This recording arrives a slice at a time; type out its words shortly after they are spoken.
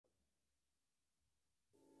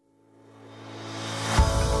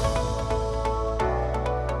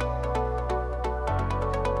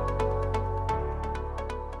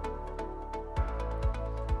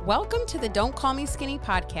Welcome to the Don't Call Me Skinny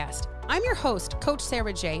podcast. I'm your host, Coach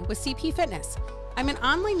Sarah J. with CP Fitness. I'm an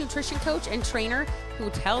online nutrition coach and trainer who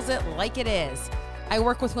tells it like it is. I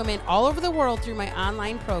work with women all over the world through my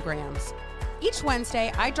online programs. Each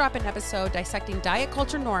Wednesday, I drop an episode dissecting diet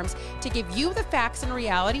culture norms to give you the facts and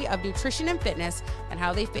reality of nutrition and fitness and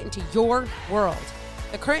how they fit into your world.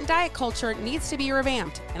 The current diet culture needs to be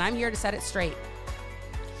revamped, and I'm here to set it straight.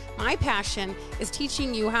 My passion is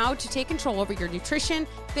teaching you how to take control over your nutrition,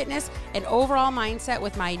 fitness, and overall mindset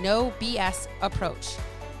with my no BS approach.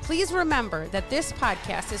 Please remember that this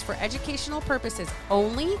podcast is for educational purposes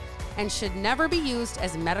only and should never be used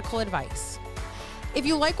as medical advice. If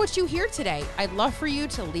you like what you hear today, I'd love for you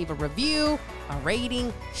to leave a review, a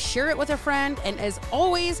rating, share it with a friend, and as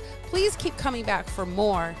always, please keep coming back for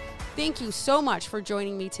more. Thank you so much for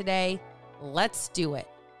joining me today. Let's do it.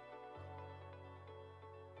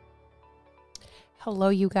 Hello,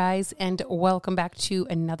 you guys, and welcome back to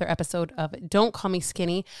another episode of Don't Call Me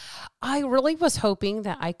Skinny. I really was hoping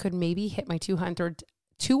that I could maybe hit my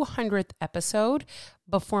 200th episode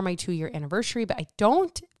before my 2-year anniversary, but I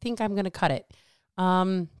don't think I'm going to cut it.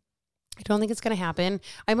 I don't think it's going to happen.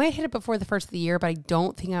 I might hit it before the first of the year, but I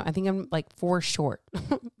don't think I think I'm like 4 short,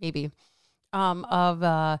 maybe, of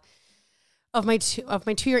my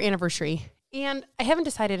 2-year anniversary. And I haven't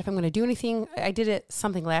decided if I'm going to do anything. I did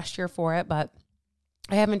something last year for it, but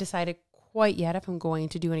I haven't decided quite yet if I'm going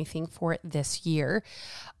to do anything for it this year,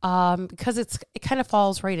 because it kind of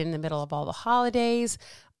falls right in the middle of all the holidays.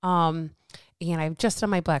 And I've just done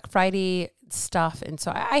my Black Friday stuff. And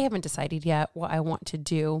so I haven't decided yet what I want to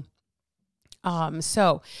do.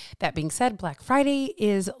 So that being said, Black Friday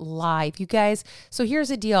is live, you guys. So here's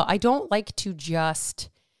the deal. I don't like to just,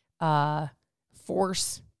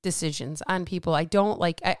 force decisions on people. I don't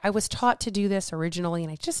like, I was taught to do this originally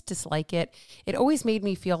and I just dislike it. It always made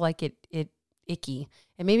me feel like it icky.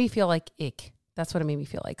 It made me feel like ick. That's what it made me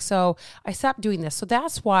feel like. So I stopped doing this. So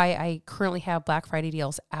that's why I currently have Black Friday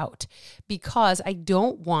deals out, because I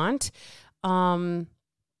don't want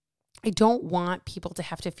people to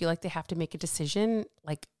have to feel like they have to make a decision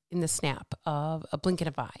like in the snap of a blink of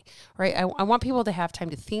an eye, right? I want people to have time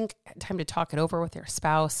to think, time to talk it over with their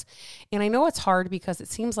spouse. And I know it's hard because it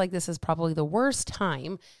seems like this is probably the worst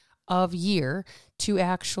time of year to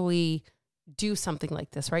actually do something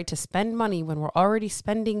like this, right? To spend money when we're already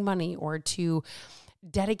spending money, or to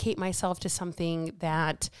dedicate myself to something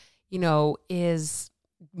that, you know, is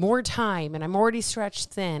more time and I'm already stretched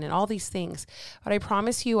thin and all these things. But I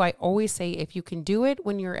promise you, I always say, if you can do it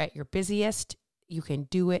when you're at your busiest, you can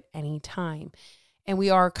do it anytime. And we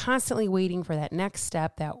are constantly waiting for that next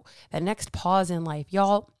step, that next pause in life.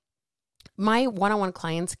 Y'all, my one-on-one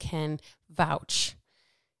clients can vouch.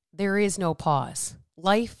 There is no pause.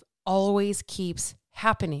 Life always keeps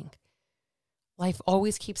happening. Life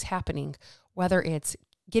always keeps happening, whether it's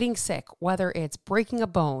getting sick, whether it's breaking a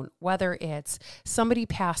bone, whether it's somebody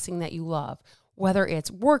passing that you love, whether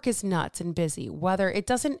it's work is nuts and busy, whether it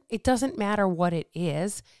doesn't matter what it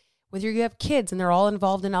is. Whether you have kids and they're all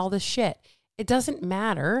involved in all this shit, it doesn't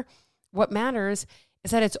matter. What matters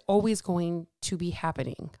is that it's always going to be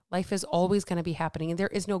happening. Life is always going to be happening. And there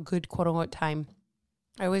is no good quote unquote time.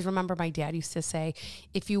 I always remember my dad used to say,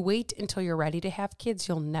 if you wait until you're ready to have kids,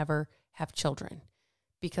 you'll never have children,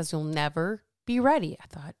 because you'll never be ready. I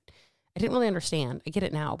thought, I didn't really understand. I get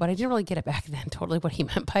it now, but I didn't really get it back then, totally what he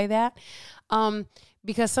meant by that.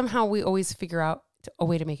 Because somehow we always figure out a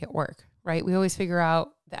way to make it work, right? We always figure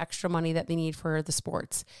out the extra money that they need for the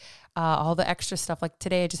sports, all the extra stuff. Like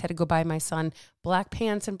today, I just had to go buy my son black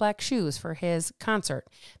pants and black shoes for his concert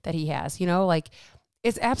that he has, like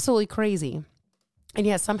it's absolutely crazy. And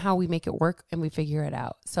yet somehow we make it work and we figure it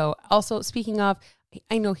out. So also, speaking of,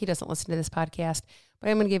 I know he doesn't listen to this podcast, but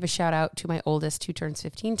I'm going to give a shout out to my oldest, who turns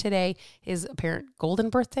 15 today. His apparent golden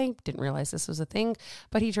birthday. Didn't realize this was a thing,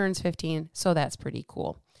 but he turns 15. So that's pretty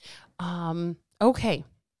cool. Okay.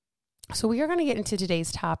 So we are going to get into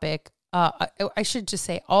today's topic. I should just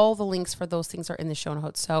say all the links for those things are in the show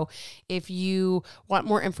notes. So if you want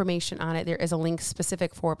more information on it, there is a link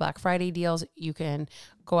specific for Black Friday deals. You can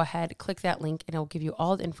go ahead, click that link, and it'll give you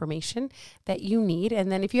all the information that you need.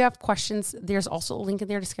 And then if you have questions, there's also a link in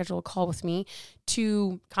there to schedule a call with me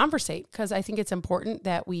to conversate, because I think it's important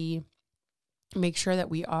that we make sure that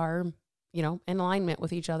we are, in alignment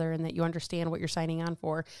with each other and that you understand what you're signing on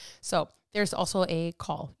for. So there's also a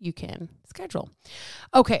call you can schedule.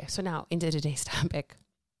 Okay, so now into today's topic.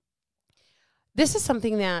 This is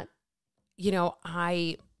something that,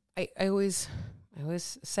 I always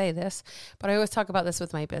say this, but I always talk about this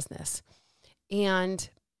with my business. And,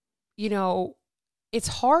 it's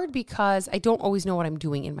hard because I don't always know what I'm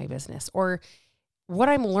doing in my business, or what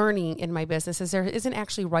I'm learning in my business is there isn't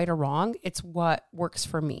actually right or wrong. It's what works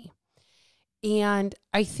for me. And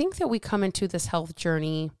I think that we come into this health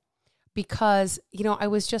journey because, I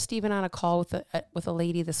was just even on a call with a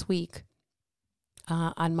lady this week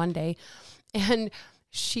on Monday, and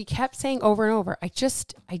she kept saying over and over, I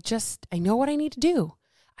know what I need to do.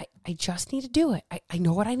 I just need to do it. I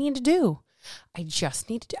know what I need to do. I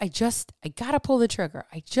got to pull the trigger.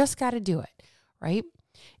 I just got to do it. Right.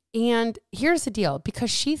 And here's the deal,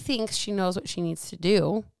 because she thinks she knows what she needs to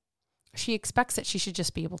do. She expects that she should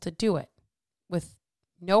just be able to do it with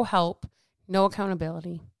no help, no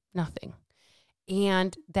accountability, nothing.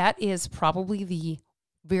 And that is probably the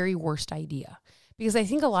very worst idea, because I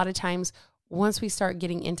think a lot of times once we start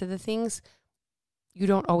getting into the things, you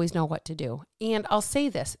don't always know what to do. And I'll say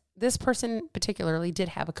this person particularly did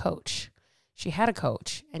have a coach. She had a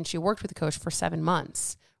coach and she worked with a coach for 7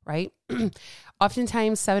 months, right?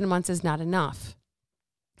 Oftentimes 7 months is not enough.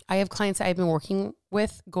 I have clients that I've been working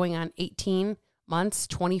with going on 18 months,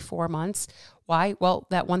 24 months. Why? Well,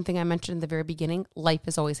 that one thing I mentioned in the very beginning, life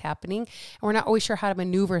is always happening. And we're not always sure how to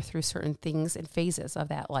maneuver through certain things and phases of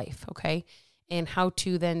that life, okay? And how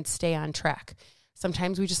to then stay on track.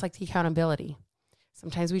 Sometimes we just like the accountability.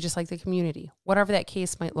 Sometimes we just like the community, whatever that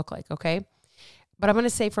case might look like, okay? But I'm going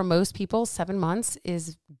to say for most people, 7 months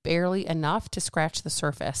is barely enough to scratch the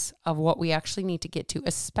surface of what we actually need to get to,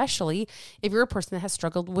 especially if you're a person that has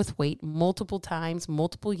struggled with weight multiple times,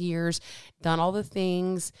 multiple years, done all the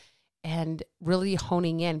things, and really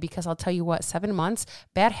honing in. Because I'll tell you what, 7 months,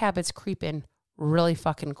 bad habits creep in really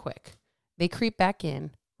fucking quick. They creep back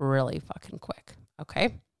in really fucking quick,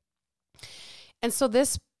 okay? And so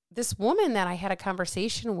this woman that I had a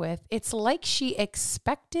conversation with, it's like she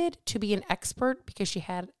expected to be an expert because she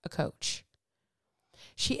had a coach.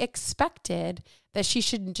 She expected that she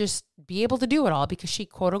should just be able to do it all because she,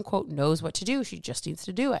 quote unquote, knows what to do. She just needs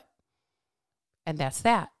to do it. And that's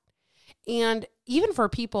that. And even for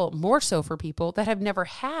people, more so for people that have never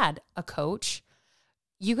had a coach,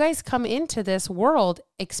 you guys come into this world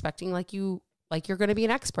expecting like you're going to be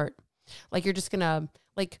an expert. Like you're just going to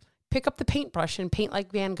pick up the paintbrush and paint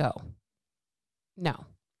like Van Gogh. No.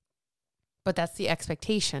 But that's the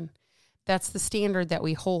expectation. That's the standard that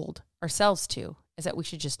we hold ourselves to, is that we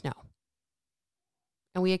should just know.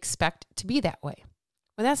 And we expect to be that way.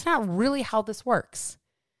 But that's not really how this works.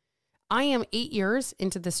 I am 8 years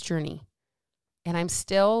into this journey, and I'm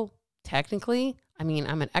still technically, I'm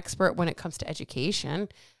an expert when it comes to education,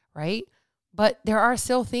 right? But there are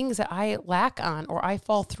still things that I lack on, or I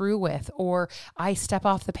fall through with, or I step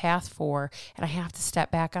off the path for, and I have to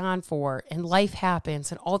step back on for, and life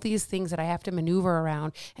happens, and all these things that I have to maneuver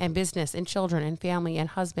around, and business, and children, and family, and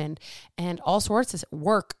husband, and all sorts of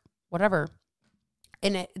work, whatever.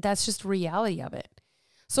 And that's just the reality of it.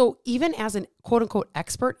 So even as an quote unquote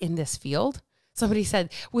expert in this field, somebody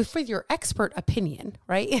said, with your expert opinion,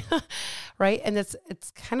 right? Right. And it's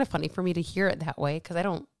kind of funny for me to hear it that way, because I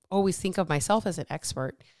don't always think of myself as an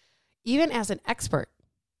expert. Even as an expert,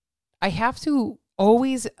 I have to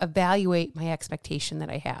always evaluate my expectation that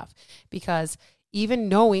I have, because even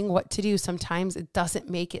knowing what to do, sometimes it doesn't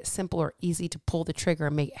make it simple or easy to pull the trigger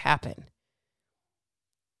and make it happen.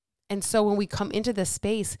 And so when we come into this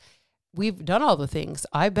space, we've done all the things.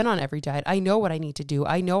 I've been on every diet. I know what I need to do.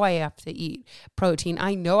 I know I have to eat protein.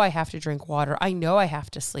 I know I have to drink water. I know I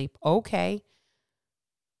have to sleep. Okay.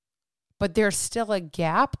 But there's still a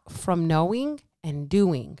gap from knowing and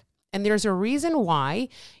doing. And there's a reason why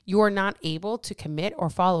you're not able to commit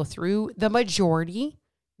or follow through the majority,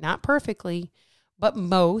 not perfectly, but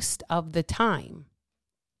most of the time.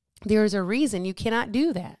 There's a reason you cannot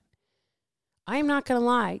do that. I'm not going to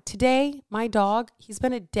lie. Today, my dog, he's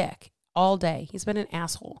been a dick all day. He's been an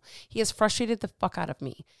asshole. He has frustrated the fuck out of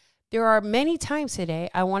me. There are many times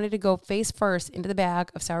today I wanted to go face first into the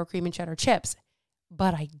bag of sour cream and cheddar chips,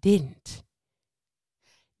 but I didn't.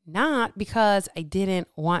 Not because I didn't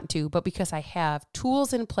want to, but because I have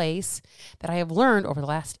tools in place that I have learned over the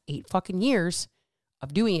last 8 fucking years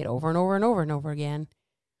of doing it over and over and over and over again,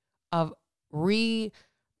 of recreating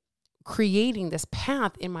this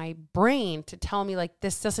path in my brain to tell me, like,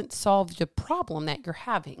 this doesn't solve the problem that you're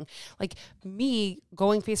having. Like, me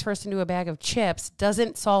going face first into a bag of chips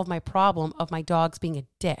doesn't solve my problem of my dogs being a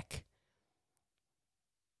dick.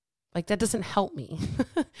 Like, that doesn't help me.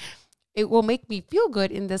 It will make me feel good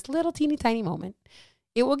in this little teeny tiny moment.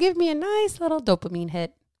 It will give me a nice little dopamine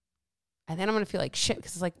hit. And then I'm going to feel like shit,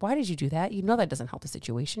 because it's like, why did you do that? You know that doesn't help the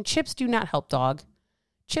situation. Chips do not help dog.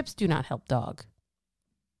 Chips do not help dog.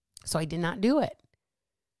 So I did not do it.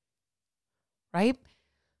 Right?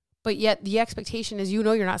 But yet the expectation is,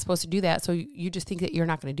 you're not supposed to do that. So you just think that you're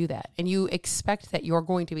not going to do that. And you expect that you're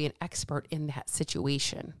going to be an expert in that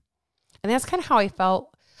situation. And that's kind of how I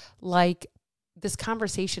felt like this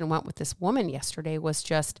conversation went with this woman yesterday. Was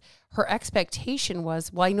just, her expectation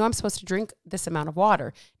was, well, I know I'm supposed to drink this amount of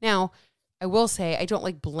water. Now, I will say, I don't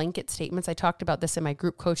like blanket statements. I talked about this in my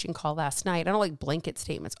group coaching call last night. I don't like blanket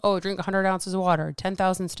statements. Oh, drink 100 ounces of water,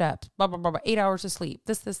 10,000 steps, blah, blah, blah, blah, 8 hours of sleep,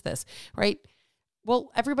 this, right?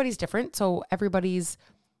 Well, everybody's different. So everybody's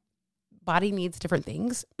body needs different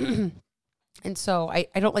things. And so I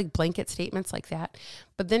don't like blanket statements like that.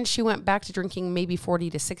 But then she went back to drinking maybe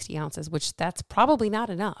 40 to 60 ounces, which that's probably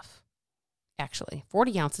not enough. Actually,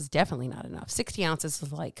 40 ounces definitely not enough. 60 ounces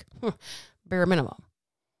is like bare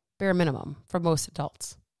minimum for most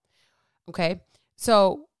adults. Okay.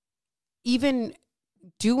 So even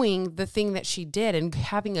doing the thing that she did and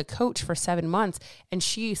having a coach for 7 months, and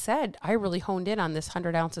she said, I really honed in on this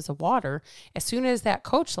 100 ounces of water. As soon as that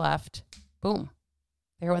coach left, boom,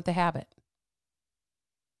 there went the habit.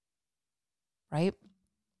 Right?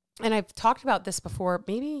 And I've talked about this before,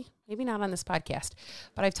 maybe not on this podcast,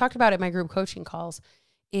 but I've talked about it in my group coaching calls,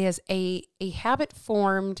 is a habit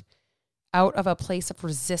formed out of a place of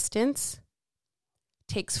resistance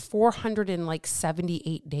takes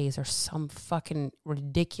 478 days or some fucking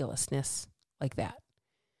ridiculousness like that.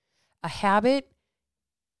 A habit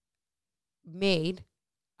made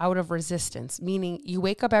out of resistance, meaning you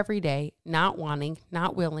wake up every day not wanting,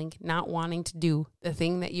 not willing, not wanting to do the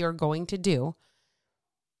thing that you're going to do,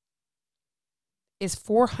 is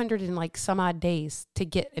 400 and like some odd days to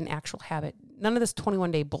get an actual habit. None of this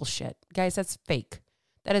 21-day bullshit. Guys, that's fake.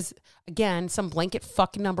 That is, again, some blanket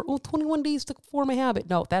fucking number. Oh, 21 days to form a habit.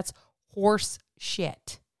 No, that's horse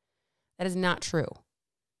shit. That is not true.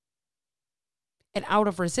 And out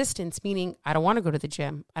of resistance, meaning I don't want to go to the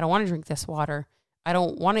gym. I don't want to drink this water. I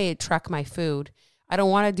don't want to track my food. I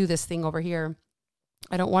don't want to do this thing over here.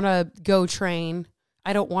 I don't want to go train.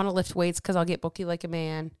 I don't want to lift weights because I'll get bulky like a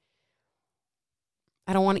man.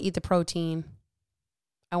 I don't want to eat the protein.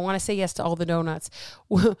 I want to say yes to all the donuts.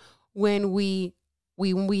 When we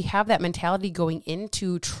have that mentality going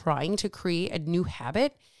into trying to create a new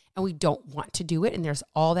habit and we don't want to do it and there's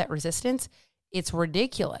all that resistance, it's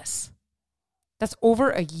ridiculous. That's over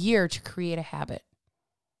a year to create a habit.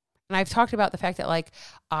 And I've talked about the fact that like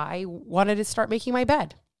I wanted to start making my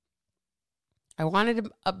bed. I wanted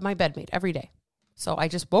my bed made every day. So I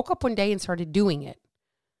just woke up one day and started doing it.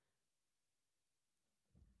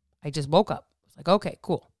 I just woke up. I was like, okay,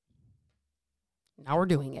 cool. Now we're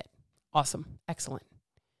doing it. Awesome. Excellent.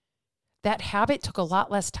 That habit took a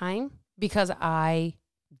lot less time because I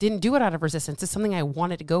didn't do it out of resistance. It's something I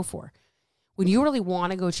wanted to go for. When you really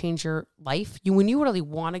want to go change your life, when you really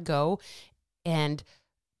want to go and,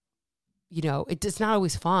 it's not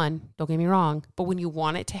always fun, don't get me wrong, but when you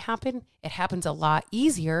want it to happen, it happens a lot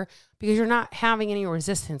easier because you're not having any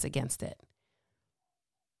resistance against it.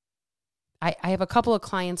 I have a couple of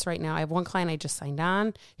clients right now. I have one client I just signed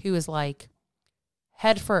on who is like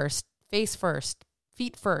head first, face first,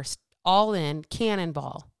 feet first, all in,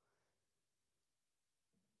 cannonball.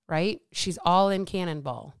 Right? She's all in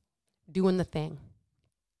cannonball, doing the thing,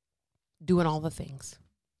 doing all the things.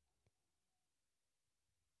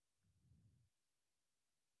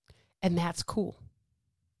 And that's cool.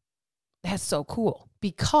 That's so cool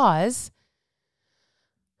because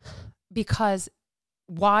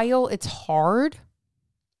while it's hard,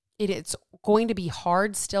 it's going to be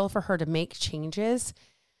hard still for her to make changes.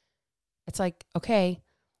 It's like, okay,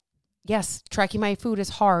 yes, tracking my food is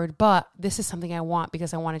hard, but this is something I want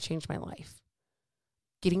because I want to change my life.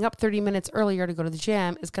 Getting up 30 minutes earlier to go to the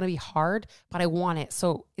gym is going to be hard, but I want it.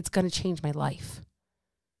 So it's going to change my life.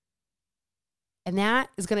 And that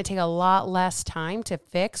is going to take a lot less time to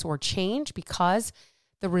fix or change because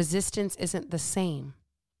the resistance isn't the same.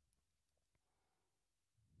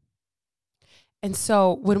 And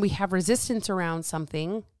so when we have resistance around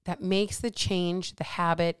something, that makes the change, the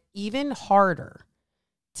habit, even harder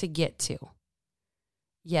to get to.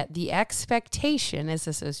 Yet the expectation is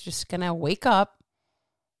this is just going to wake up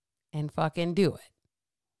and fucking do it.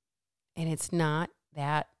 And it's not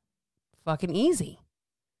that fucking easy.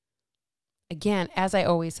 Again, as I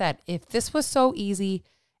always said, if this was so easy,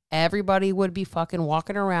 everybody would be fucking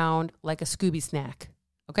walking around like a Scooby snack.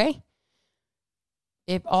 Okay?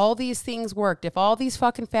 If all these things worked, if all these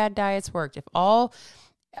fucking fad diets worked, if all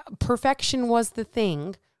perfection was the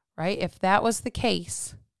thing, right? If that was the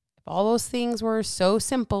case, if all those things were so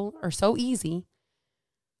simple or so easy,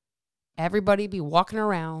 everybody be walking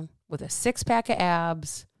around with a 6-pack of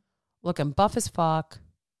abs, looking buff as fuck,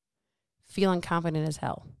 feeling confident as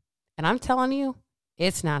hell. And I'm telling you,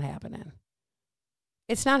 It's not happening.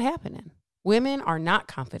 It's not happening. Women are not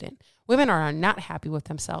confident. Women are not happy with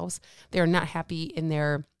themselves. They're not happy in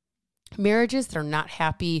their marriages. They're not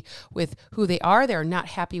happy with who they are. They're not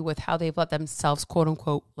happy with how they've let themselves, quote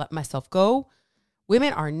unquote, let myself go.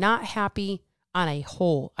 Women are not happy on a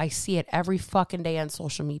whole. I see it every fucking day on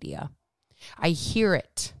social media. I hear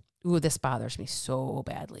it. Ooh, this bothers me so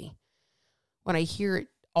badly. When I hear it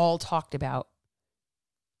all talked about,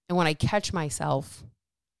 and when I catch myself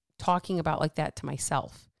talking about like that to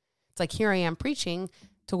myself, it's like, here I am preaching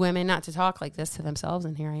to women not to talk like this to themselves,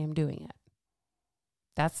 and here I am doing it.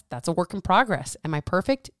 That's a work in progress. Am I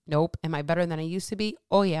perfect? Nope. Am I better than I used to be?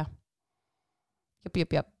 Oh, yeah.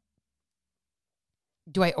 Yep.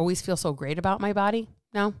 Do I always feel so great about my body?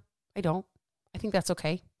 No, I don't. I think that's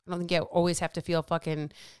okay. I don't think you always have to feel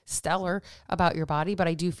fucking stellar about your body, but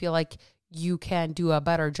I do feel like you can do a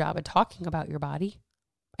better job of talking about your body.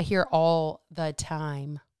 I hear all the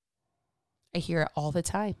time.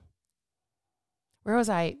 Where was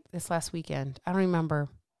I this last weekend? I don't remember.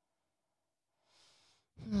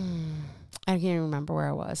 I can't even remember where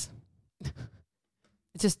I was. I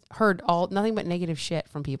just heard nothing but negative shit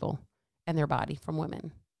from people and their body, from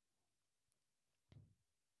women.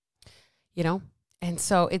 You know? And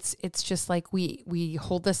so it's just like we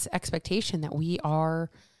hold this expectation that we are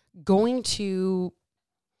going to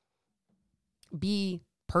be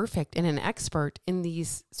perfect and an expert in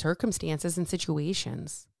these circumstances and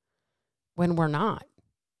situations when we're not.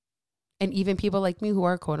 And even people like me who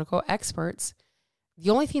are quote unquote experts, the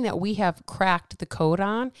only thing that we have cracked the code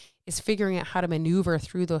on is figuring out how to maneuver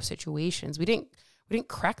through those situations. We didn't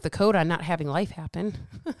crack the code on not having life happen.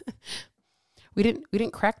 We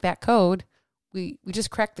didn't crack that code. We just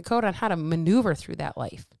cracked the code on how to maneuver through that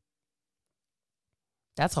life.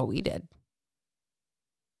 That's all we did.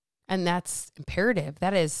 And that's imperative.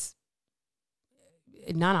 That is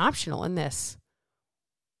non-optional in this.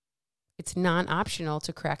 It's non-optional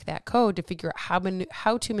to crack that code, to figure out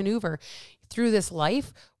how to maneuver through this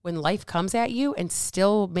life when life comes at you, and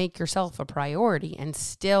still make yourself a priority and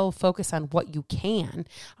still focus on what you can.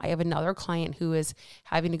 I have another client who is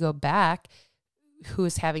having to go back, who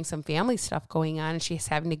is having some family stuff going on, and she's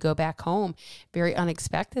having to go back home very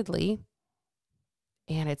unexpectedly.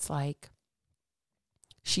 And it's like,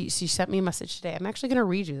 she sent me a message today. I'm actually going to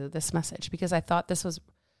read you this message because I thought this was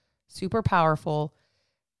super powerful,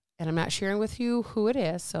 and I'm not sharing with you who it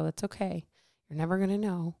is, so it's okay. You're never going to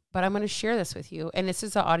know, but I'm going to share this with you. And this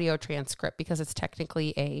is an audio transcript because it's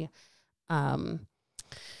technically a,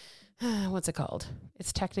 what's it called?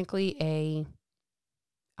 It's technically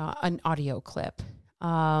an audio clip.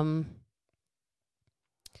 And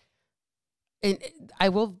I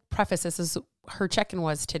will preface this as her check-in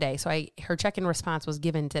was today. So her check-in response was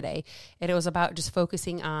given today, and it was about just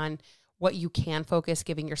focusing on what you can focus,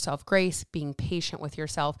 giving yourself grace, being patient with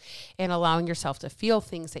yourself, and allowing yourself to feel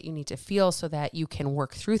things that you need to feel so that you can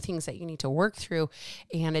work through things that you need to work through.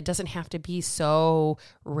 And it doesn't have to be so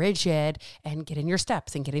rigid, and get in your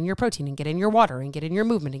steps and get in your protein and get in your water and get in your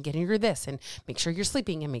movement and get in your this and make sure you're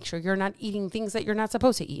sleeping and make sure you're not eating things that you're not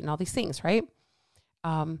supposed to eat and all these things, right?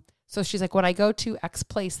 So she's like, when I go to X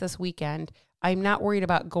place this weekend, I'm not worried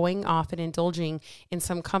about going off and indulging in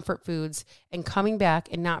some comfort foods and coming back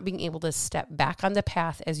and not being able to step back on the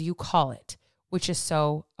path, as you call it, which is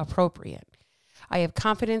so appropriate. I have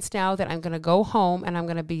confidence now that I'm going to go home and I'm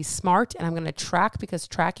going to be smart and I'm going to track, because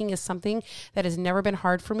tracking is something that has never been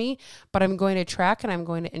hard for me, but I'm going to track and I'm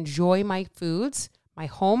going to enjoy my foods, my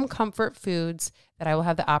home comfort foods that I will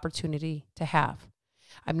have the opportunity to have.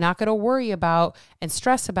 I'm not going to worry about and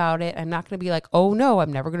stress about it. I'm not going to be like, oh no,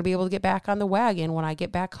 I'm never going to be able to get back on the wagon when I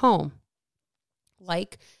get back home.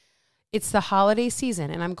 Like, it's the holiday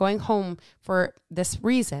season and I'm going home for this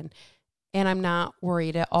reason, and I'm not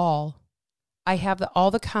worried at all. I have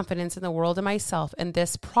all the confidence in the world in myself and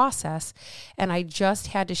this process, and I just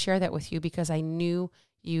had to share that with you because I knew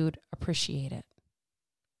you'd appreciate it.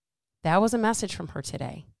 That was a message from her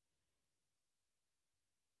today.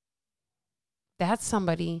 That's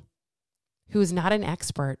somebody who's not an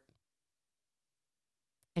expert,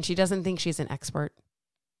 and she doesn't think she's an expert,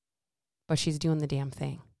 but she's doing the damn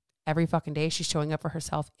thing. Every fucking day she's showing up for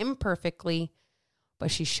herself imperfectly, but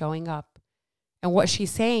she's showing up. And what she's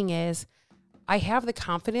saying is, I have the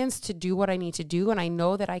confidence to do what I need to do, and I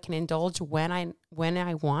know that I can indulge when I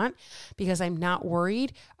want, because I'm not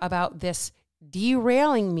worried about this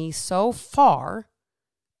derailing me so far,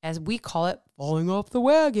 as we call it, falling off the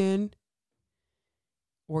wagon,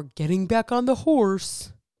 or getting back on the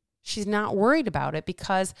horse. She's not worried about it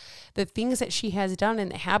because the things that she has done and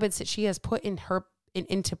the habits that she has put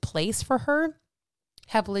into place for her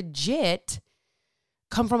have legit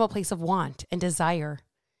come from a place of want and desire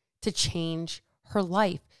to change her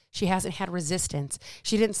life. She hasn't had resistance.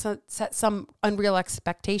 She didn't set some unreal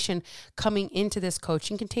expectation coming into this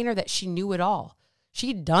coaching container that she knew it all.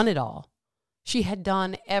 She'd done it all. She had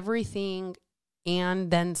done everything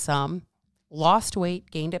and then some. Lost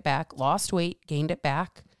weight, gained it back. Lost weight, gained it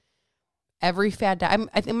back. Every fad diet.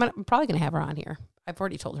 I'm probably going to have her on here. I've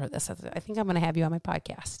already told her this. I think I'm going to have you on my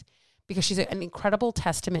podcast because she's an incredible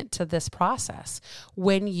testament to this process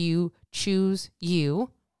when you choose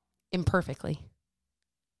you imperfectly.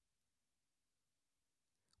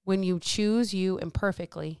 When you choose you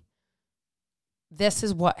imperfectly, this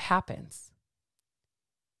is what happens.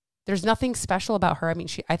 There's nothing special about her. I mean,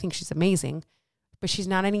 I think she's amazing, but she's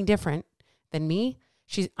not any different than me.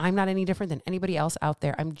 I'm not any different than anybody else out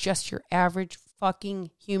there. I'm just your average fucking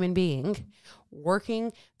human being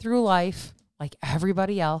working through life like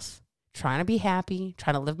everybody else, trying to be happy,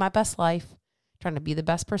 trying to live my best life, trying to be the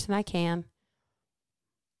best person I can.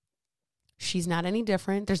 She's not any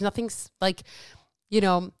different. There's nothing like,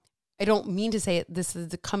 I don't mean to say it, this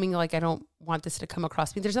is coming like I don't want this to come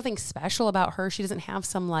across me. There's nothing special about her. She doesn't have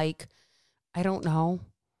some like, I don't know,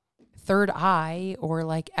 third eye or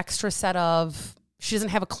like extra set of, she doesn't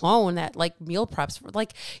have a clone that like meal preps for,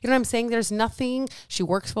 like, you know what I'm saying? There's nothing. She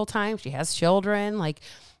works full time. She has children. Like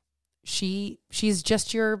she's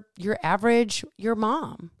just your average, your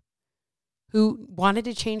mom who wanted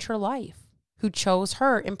to change her life, who chose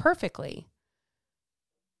her imperfectly.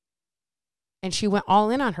 And she went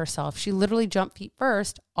all in on herself. She literally jumped feet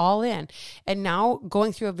first, all in. And now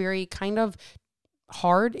going through a very kind of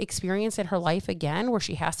hard experience in her life again, where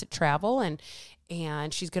she has to travel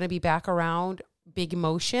and she's going to be back around big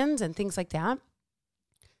emotions and things like that.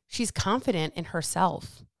 She's confident in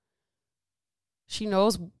herself. She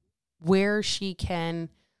knows where she can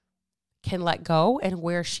let go and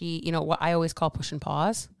where she, what I always call push and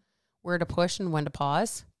pause, where to push and when to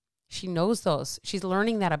pause. She knows those. She's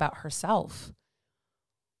learning that about herself,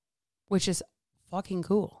 which is fucking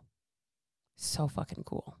cool. So fucking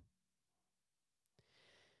cool.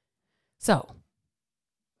 So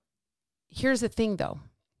here's the thing though.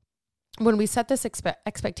 When we set this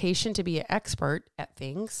expectation to be an expert at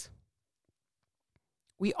things,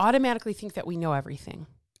 we automatically think that we know everything.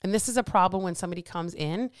 And this is a problem when somebody comes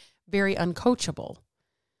in very uncoachable.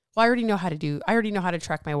 Well, I already know how to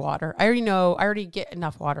track my water. I already get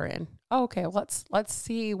enough water in. Oh, okay. Let's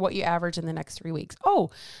see what you average in the next 3 weeks.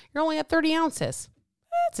 Oh, you're only at 30 ounces.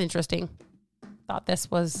 That's interesting. Thought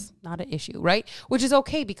this was not an issue, right? Which is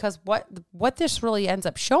okay because what this really ends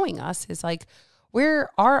up showing us is like, where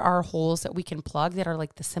are our holes that we can plug that are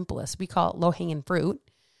like the simplest? We call it low-hanging fruit,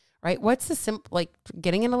 right? What's the like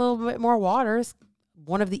getting in a little bit more water is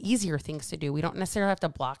one of the easier things to do. We don't necessarily have to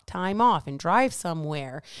block time off and drive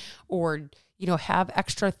somewhere or, have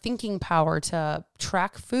extra thinking power to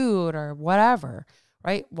track food or whatever,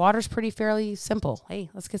 right? Water's fairly simple. Hey,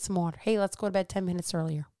 let's get some water. Hey, let's go to bed 10 minutes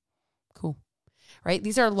earlier. Cool. Right?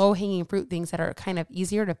 These are low-hanging fruit things that are kind of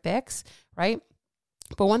easier to fix, right?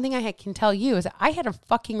 But one thing I can tell you is that I had to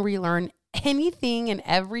fucking relearn anything and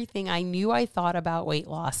everything I knew I thought about weight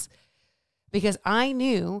loss because I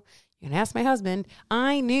knew, you can ask my husband,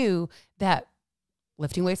 I knew that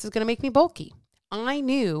lifting weights was going to make me bulky. I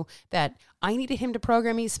knew that I needed him to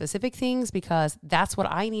program me specific things because that's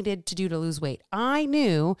what I needed to do to lose weight. I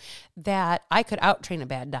knew that I could out-train a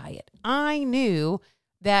bad diet. I knew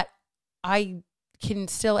that I can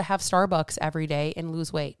still have Starbucks every day and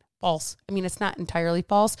lose weight. False. I mean, it's not entirely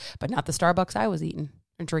false, but not the Starbucks I was eating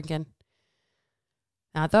or drinking.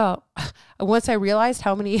 Not though. Once I realized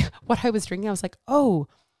what I was drinking, I was like, oh,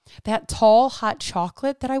 that tall hot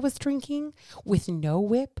chocolate that I was drinking with no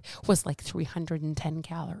whip was like 310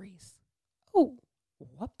 calories. Oh,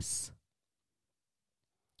 whoops.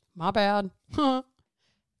 My bad.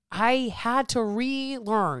 I had to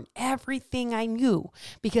relearn everything I knew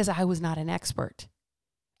because I was not an expert.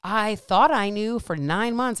 I thought I knew for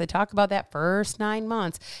 9 months. I talk about that first 9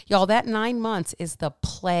 months. Y'all, that 9 months is the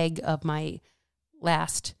plague of my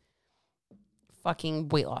last fucking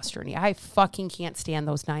weight loss journey. I fucking can't stand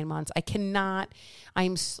those 9 months. I cannot.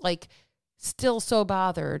 I'm like still so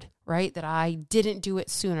bothered, right? That I didn't do it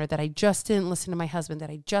sooner, that I just didn't listen to my husband, that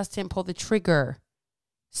I just didn't pull the trigger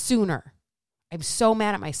sooner. I'm so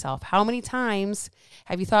mad at myself. How many times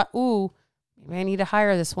have you thought, ooh, maybe I need to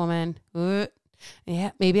hire this woman? Yeah,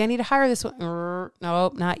 maybe I need to hire this one.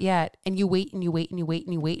 Nope, not yet. And you wait and you wait and you wait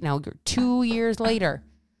and you wait. Now you're 2 years later.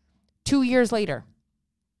 2 years later.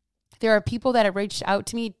 There are people that have reached out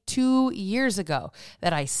to me 2 years ago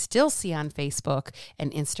that I still see on Facebook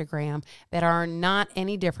and Instagram that are not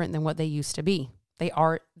any different than what they used to be. They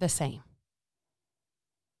are the same.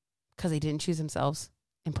 because they didn't choose themselves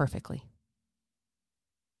imperfectly.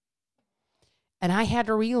 And I had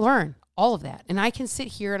to relearn all of that. And I can sit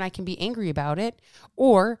here and I can be angry about it,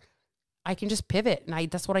 or I can just pivot. And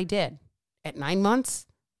that's what I did. At 9 months,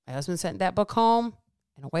 my husband sent that book home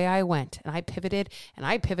and away I went. And I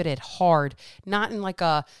pivoted hard, not in like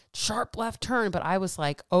a sharp left turn, but I was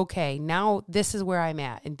like, okay, now this is where I'm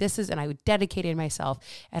at. And I dedicated myself,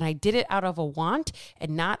 and I did it out of a want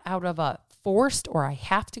and not out of a forced, or I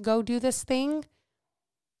have to go do this thing.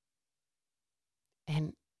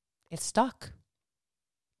 And it stuck.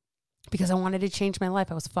 Because I wanted to change my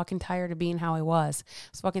life. I was fucking tired of being how I was. I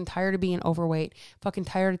was fucking tired of being overweight. Fucking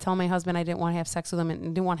tired of telling my husband I didn't want to have sex with him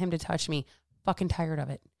and didn't want him to touch me. Fucking tired of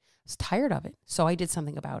it. I was tired of it. So I did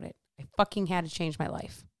something about it. I fucking had to change my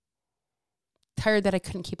life. Tired that I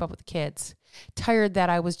couldn't keep up with the kids. Tired that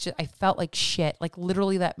I felt like shit. Like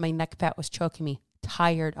literally that my neck fat was choking me.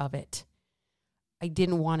 Tired of it. I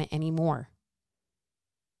didn't want it anymore.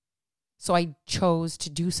 So I chose to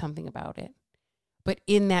do something about it. But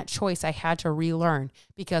in that choice, I had to relearn,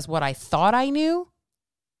 because what I thought I knew,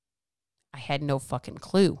 I had no fucking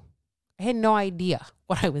clue. I had no idea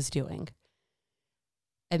what I was doing.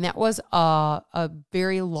 And that was a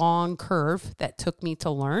very long curve that took me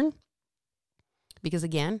to learn. Because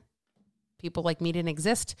again, people like me didn't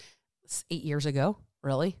exist 8 years ago,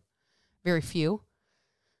 really. Very few.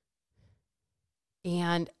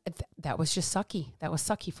 And that was just sucky. That was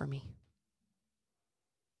sucky for me.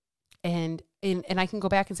 And I can go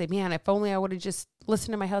back and say, man, if only I would have just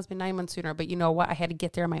listened to my husband 9 months sooner. But you know what? I had to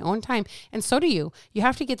get there in my own time. And so do you. You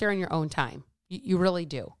have to get there in your own time. You really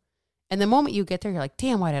do. And the moment you get there, you're like,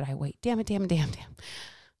 damn, why did I wait? Damn it.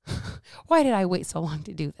 Why did I wait so long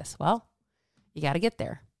to do this? Well, you got to get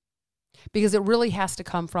there. Because it really has to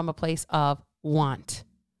come from a place of want,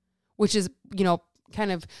 which is,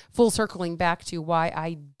 kind of full circling back to why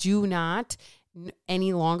I do not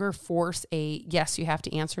any longer force yes, you have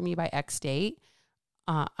to answer me by X date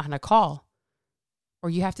on a call. Or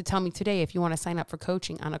you have to tell me today if you want to sign up for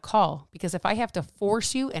coaching on a call. Because if I have to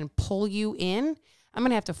force you and pull you in, I'm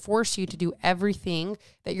going to have to force you to do everything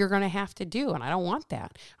that you're going to have to do. And I don't want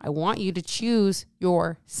that. I want you to choose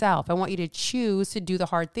yourself. I want you to choose to do the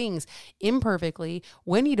hard things imperfectly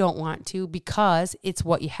when you don't want to, because it's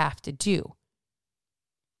what you have to do.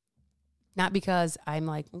 Not because I'm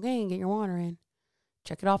like, okay, get your water in.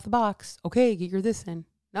 Check it off the box. Okay, get your this in.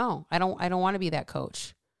 No, I don't want to be that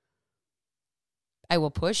coach. I will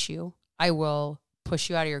push you. I will push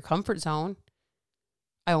you out of your comfort zone.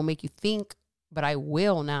 I will make you think, but I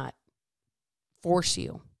will not force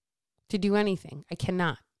you to do anything. I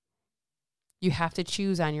cannot. You have to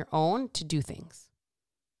choose on your own to do things.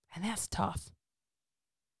 And that's tough.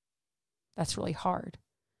 That's really hard.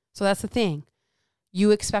 So that's the thing.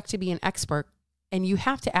 You expect to be an expert, and you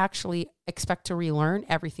have to actually expect to relearn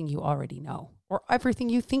everything you already know, or everything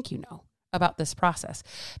you think you know about this process.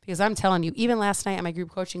 Because I'm telling you, even last night at my group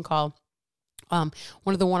coaching call, one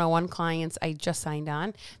of the one-on-one clients I just signed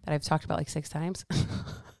on that I've talked about like 6 times,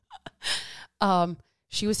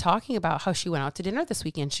 she was talking about how she went out to dinner this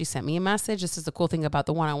weekend. She sent me a message. This is the cool thing about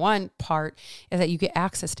the one-on-one part, is that you get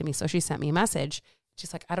access to me. So she sent me a message.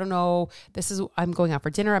 She's like, I don't know. I'm going out for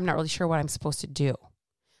dinner. I'm not really sure what I'm supposed to do.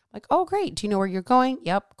 I'm like, oh, great. Do you know where you're going?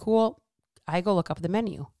 Yep. Cool. I go look up the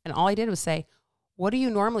menu. And all I did was say, what do you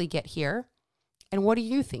normally get here? And what are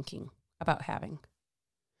you thinking about having?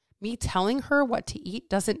 Me telling her what to eat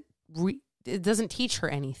doesn't teach her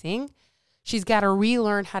anything. She's got to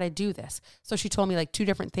relearn how to do this. So she told me like 2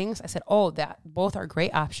 different things. I said, that both are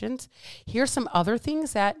great options. Here's some other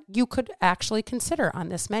things that you could actually consider on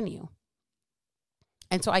this menu.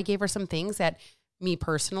 And so I gave her some things that me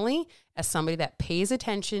personally, as somebody that pays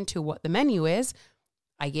attention to what the menu is,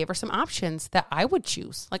 I gave her some options that I would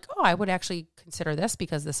choose. Like, I would actually consider this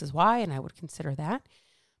because this is why, and I would consider that.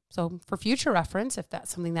 So for future reference, if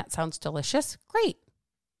that's something that sounds delicious, great.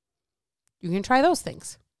 You can try those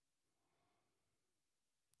things.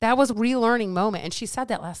 That was a relearning moment. And she said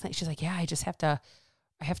that last night. She's like, yeah, I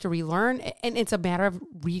have to relearn. And it's a matter of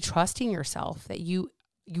retrusting yourself that you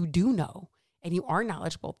do know and you are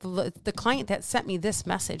knowledgeable. The client that sent me this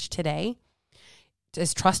message today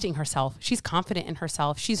is trusting herself. She's confident in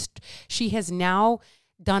herself. She has now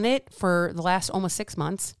done it for the last almost 6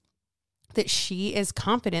 months, that she is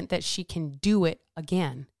confident that she can do it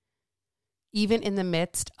again, even in the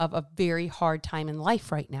midst of a very hard time in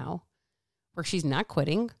life right now, where she's not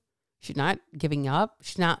quitting. She's not giving up.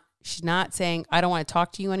 She's not saying, I don't want to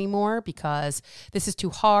talk to you anymore because this is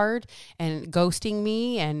too hard, and ghosting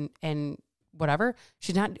me and whatever.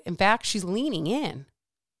 She's not, in fact, she's leaning in.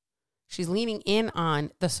 She's leaning in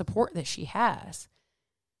on the support that she has.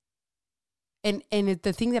 And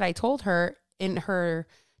the thing that I told her in her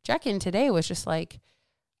check-in today was just like,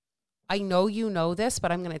 I know you know this,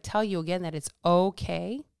 but I'm going to tell you again that it's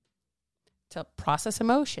okay to process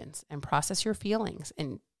emotions and process your feelings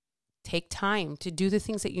and take time to do the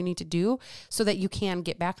things that you need to do so that you can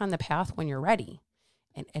get back on the path when you're ready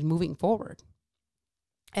and moving forward.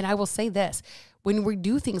 And I will say this, when we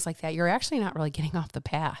do things like that, you're actually not really getting off the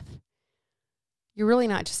path. You're really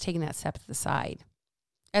not just taking that step to the side.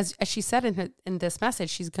 As she said in this message,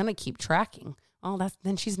 she's going to keep tracking.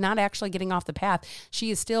 Then she's not actually getting off the path.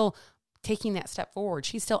 She is still taking that step forward.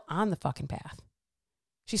 She's still on the fucking path.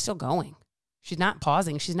 She's still going. She's not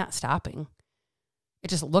pausing. She's not stopping. It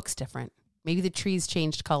just looks different. Maybe the trees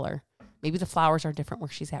changed color. Maybe the flowers are different where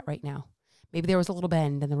she's at right now. Maybe there was a little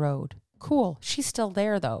bend in the road. Cool. She's still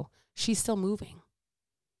there though. She's still moving.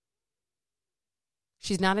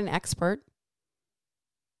 She's not an expert.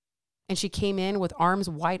 And she came in with arms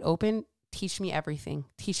wide open. Teach me everything.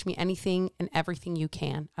 Teach me anything and everything you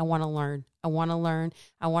can. I want to learn. I want to learn.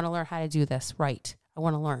 I want to learn how to do this right. I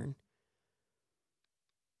want to learn.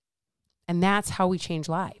 And that's how we change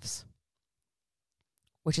lives,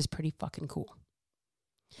 which is pretty fucking cool.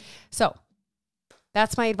 So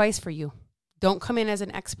that's my advice for you. Don't come in as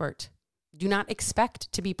an expert. Do not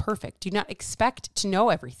expect to be perfect. Do not expect to know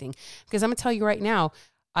everything. Because I'm going to tell you right now,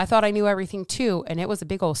 I thought I knew everything too, and it was a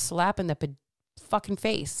big old slap in the fucking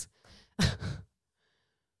face.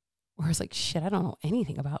 Where it's like, shit, I don't know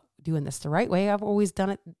anything about doing this the right way. I've always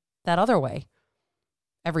done it that other way.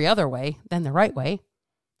 Every other way than the right way.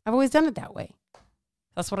 I've always done it that way.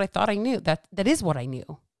 That's what I thought I knew. That is what I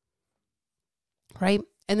knew. Right?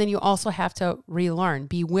 And then you also have to relearn.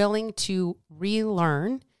 Be willing to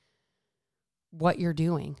relearn what you're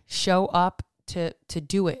doing. Show up to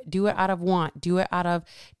do it. Do it out of want. Do it out of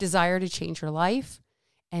desire to change your life.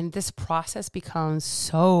 And this process becomes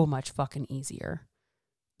so much fucking easier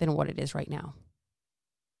than what it is right now.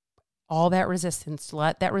 All that resistance,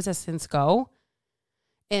 let that resistance go.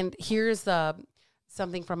 And here's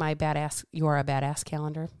something from my badass, You Are a Badass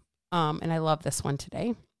calendar. And I love this one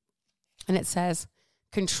today. And it says,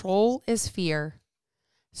 control is fear.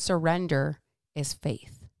 Surrender is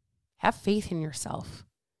faith. Have faith in yourself.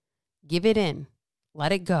 Give it in.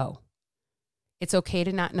 Let it go. It's okay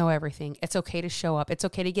to not know everything. It's okay to show up. It's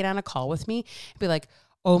okay to get on a call with me and be like,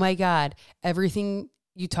 oh my God, everything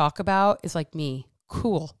you talk about is like me.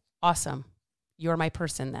 Cool. Awesome. You're my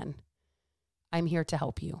person then. I'm here to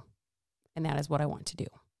help you. And that is what I want to do.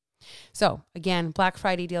 So again, Black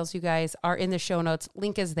Friday deals, you guys, are in the show notes.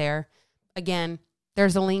 Link is there. Again,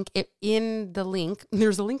 there's a link in the link.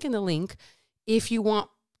 There's a link in the link if you want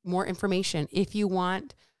more information. If you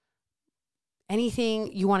want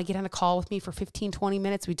anything, you want to get on a call with me for 15, 20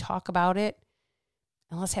 minutes, we talk about it.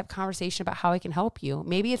 And let's have a conversation about how I can help you.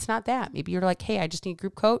 Maybe it's not that. Maybe you're like, hey, I just need a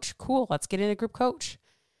group coach. Cool. Let's get in a group coach.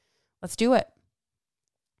 Let's do it.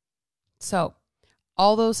 So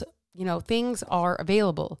all those, things are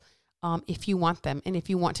available if you want them. And if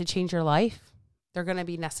you want to change your life, they're going to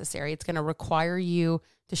be necessary. It's going to require you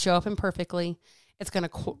to show up imperfectly. It's going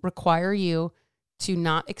to require you to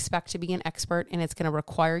not expect to be an expert. And it's going to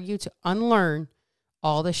require you to unlearn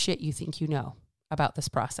all the shit you think you know about this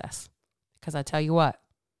process. Because I tell you what,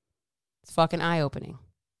 it's fucking eye-opening.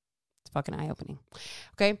 It's fucking eye-opening.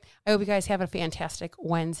 Okay? I hope you guys have a fantastic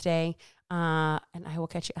Wednesday. And I will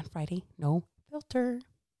catch you on Friday. No filter.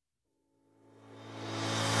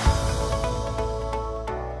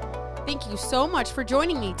 Thank you so much for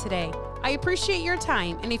joining me today. I appreciate your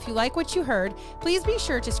time. And if you like what you heard, please be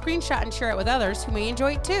sure to screenshot and share it with others who may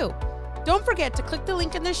enjoy it too. Don't forget to click the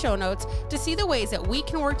link in the show notes to see the ways that we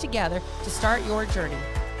can work together to start your journey.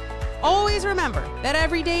 Always remember that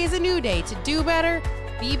every day is a new day to do better,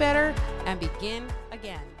 be better, and begin